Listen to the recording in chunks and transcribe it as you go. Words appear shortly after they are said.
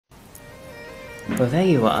Well, there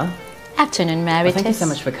you are. Afternoon, Marites. Well, thank you so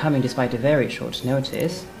much for coming despite a very short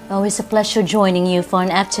notice. Always a pleasure joining you for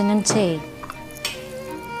an afternoon tea.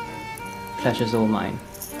 Pleasure's all mine.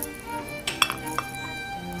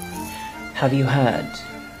 Have you heard?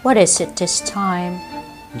 What is it this time?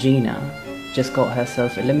 Gina just got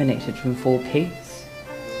herself eliminated from 4Ps.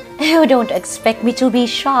 Oh, don't expect me to be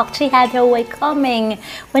shocked. She had her way coming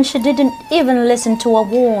when she didn't even listen to a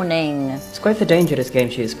warning. It's quite the dangerous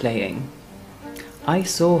game she is playing. I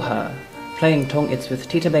saw her playing Tong-Its with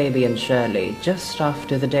Tita Baby and Shirley just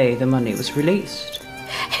after the day the money was released.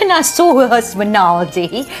 And I saw her husband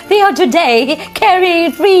Naldi the other day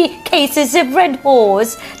carrying 3 cases of Red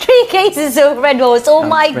Horse. 3 cases of Red Horse, oh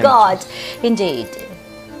my God. Indeed.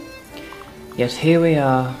 Yet here we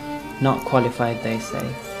are, not qualified, they say.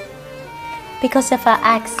 Because of our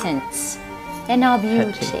accents and our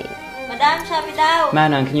beauty. Madame Chapidao.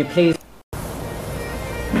 Manon, can you please...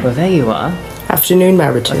 Well, there you are. Afternoon,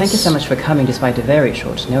 Marites. Well, thank you so much for coming despite a very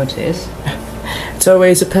short notice. It's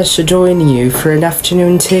always a pleasure joining you for an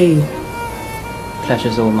afternoon tea.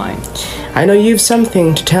 Pleasure's all mine. I know you've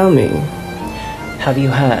something to tell me. Have you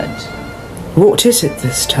heard? What is it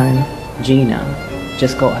this time? Gina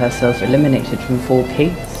just got herself eliminated from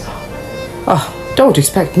 4Ps. Oh, don't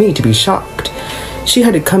expect me to be shocked. She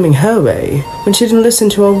had it coming her way when she didn't listen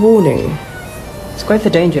to our warning. It's quite the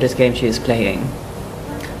dangerous game she is playing.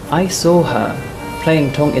 I saw her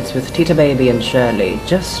playing Tong-Its with Tita Baby and Shirley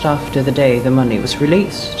just after the day the money was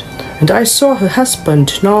released. And I saw her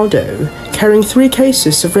husband, Naldo, carrying 3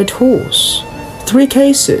 cases of Red Horse. 3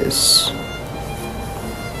 cases.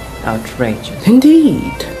 Outrageous.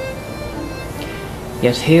 Indeed.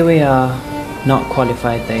 Yet here we are, not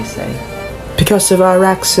qualified, they say. Because of our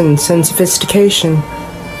accents and sophistication.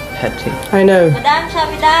 Hetty. I know. Madame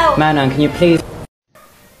Chapidao. Manon, can you please...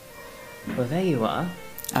 Well, there you are.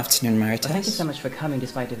 Afternoon, Marites. Well, thank you so much for coming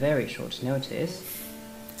despite a very short notice.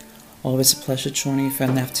 Always a pleasure joining you for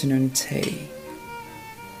an afternoon tea.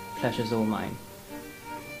 Pleasure's all mine.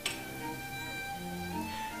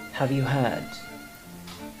 Have you heard?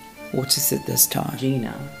 What is it this time?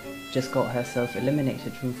 Gina just got herself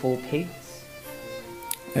eliminated from 4Ps.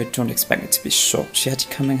 Oh, don't expect me to be shocked. She had it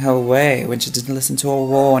coming her way when she didn't listen to a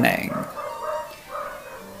warning.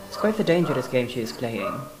 It's quite the dangerous game she is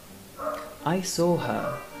playing. I saw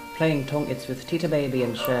her playing Tong-Its with Tita Baby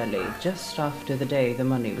and Shirley just after the day the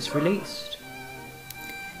money was released.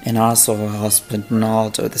 And I saw her husband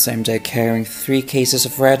Naldo the same day carrying 3 cases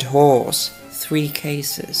of Red Horse. 3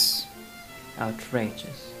 cases.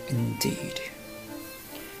 Outrageous. Indeed.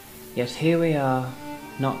 Yet here we are,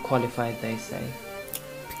 not qualified, they say.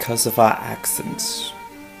 Because of our accents.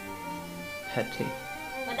 Hetty.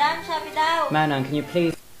 Madame Chapidao. Manon, can you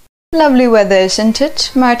please... Lovely weather, isn't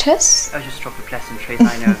it, Marites? Oh, just drop the pleasantries,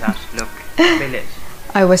 I know that. Look, spill it.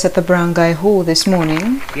 I was at the Barangay Hall this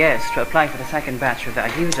morning. Yes, to apply for the second batch of the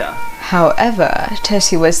Ayuda. However,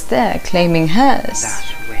 Tessie was there claiming hers.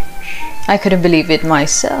 That witch. I couldn't believe it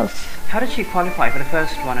myself. How did she qualify for the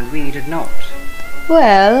first one and we did not?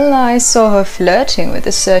 Well, I saw her flirting with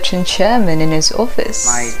the certain chairman in his office.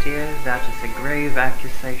 My dear, that is a grave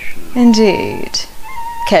accusation. Indeed.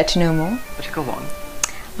 Care to know more? But go on.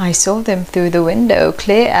 I saw them through the window,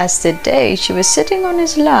 clear as the day. She was sitting on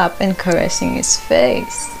his lap and caressing his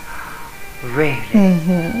face. Really?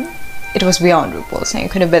 It was beyond repulsing. I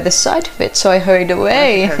couldn't bear the sight of it, so I hurried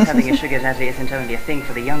away. Because having a sugar daddy isn't only a thing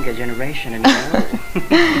for the younger generation anymore.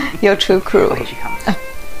 You're too cruel. Oh, here she comes.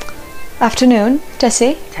 Afternoon,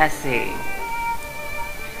 Tessie. Tessie,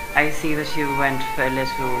 I see that you went for a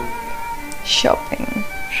little... Shopping.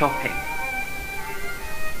 shopping.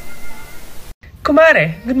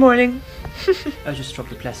 Kumare, good morning. Oh, just drop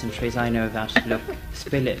the pleasantries, I know that. Look,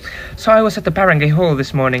 spill it. So I was at the Barangay Hall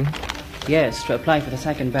this morning, Yes, to apply for the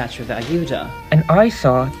second batch of the Ayuda. and I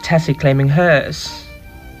saw Tessie claiming hers.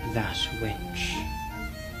 That witch.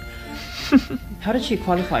 How did she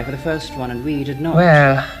qualify for the first one and we did not?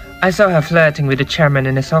 Well, I saw her flirting with the chairman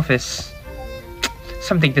in his office.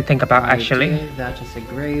 Something to think about, My actually. dear, that is a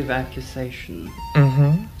grave accusation.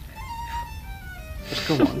 But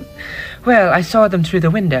go on. Well, I saw them through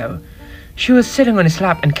the window. She was sitting on his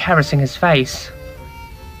lap and caressing his face.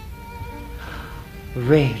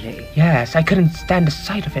 Really? Yes, I couldn't stand the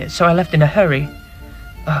sight of it, so I left in a hurry.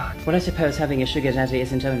 Well, I suppose having a sugar daddy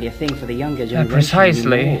isn't only a thing for the younger generation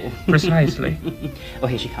Precisely. anymore. Precisely. Oh,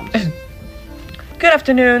 here she comes. Good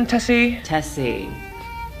afternoon, Tessie. Tessie,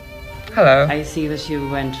 Hello. I see that you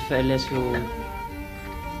went for a little...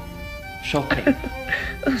 shopping.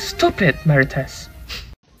 Stop it, Marites.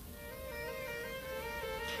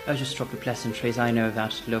 Oh, just drop the pleasantries, I know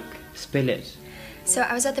that. Look, spill it. So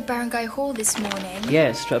I was at the barangay hall this morning.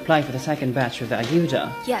 Yes, to apply for the second batch of the ayuda.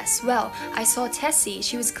 Yes, well, I saw Tessie.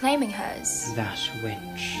 She was claiming hers. That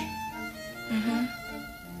wench.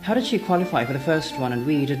 How did she qualify for the first one and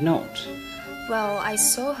we did not? Well, I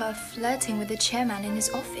saw her flirting with the chairman in his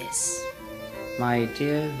office. My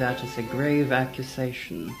dear, that is a grave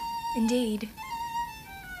accusation. Indeed.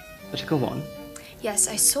 But go on. Yes,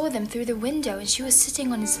 I saw them through the window and she was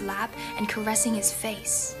sitting on his lap and caressing his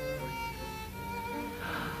face.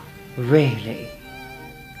 Really?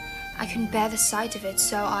 I couldn't bear the sight of it,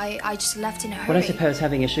 so I just left in a hurry. Well, I suppose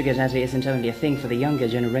having a sugar daddy isn't only a thing for the younger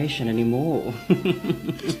generation anymore.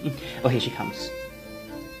 Oh, here she comes.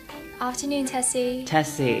 Afternoon, Tessie.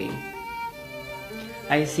 Tessie,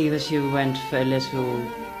 I see that you went for a little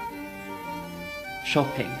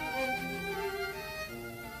shopping.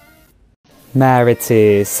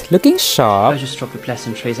 Marites, looking sharp. Oh, just drop the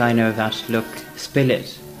pleasantries, I know that look. Spill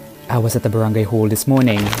it. I was at the barangay hall this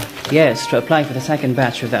morning. Yes, to apply for the second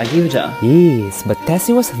batch of the ayuda. Yes, but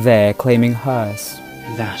Tessie was there claiming hers.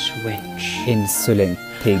 That wench. Insolent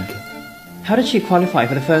pig. How did she qualify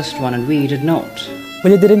for the first one and we did not?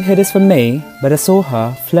 Well, you didn't hear this from me, but I saw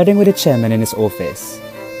her flirting with the chairman in his office.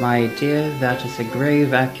 My dear, that is a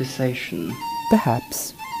grave accusation.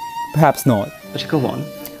 Perhaps. Perhaps not. But go on.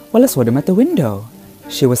 Well, I saw them at the window.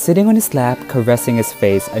 She was sitting on his lap, caressing his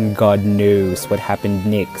face, and God knows what happened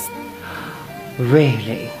next.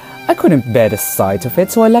 Really? I couldn't bear the sight of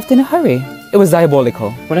it, so I left in a hurry. It was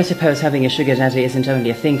diabolical. Well, I suppose having a sugar daddy isn't only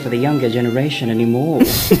a thing for the younger generation anymore.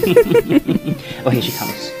 Oh, here she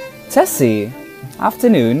comes. Tessie,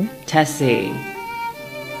 afternoon. Tessie,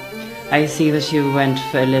 I see that you went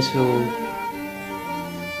for a little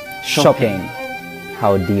shopping.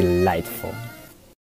 How delightful.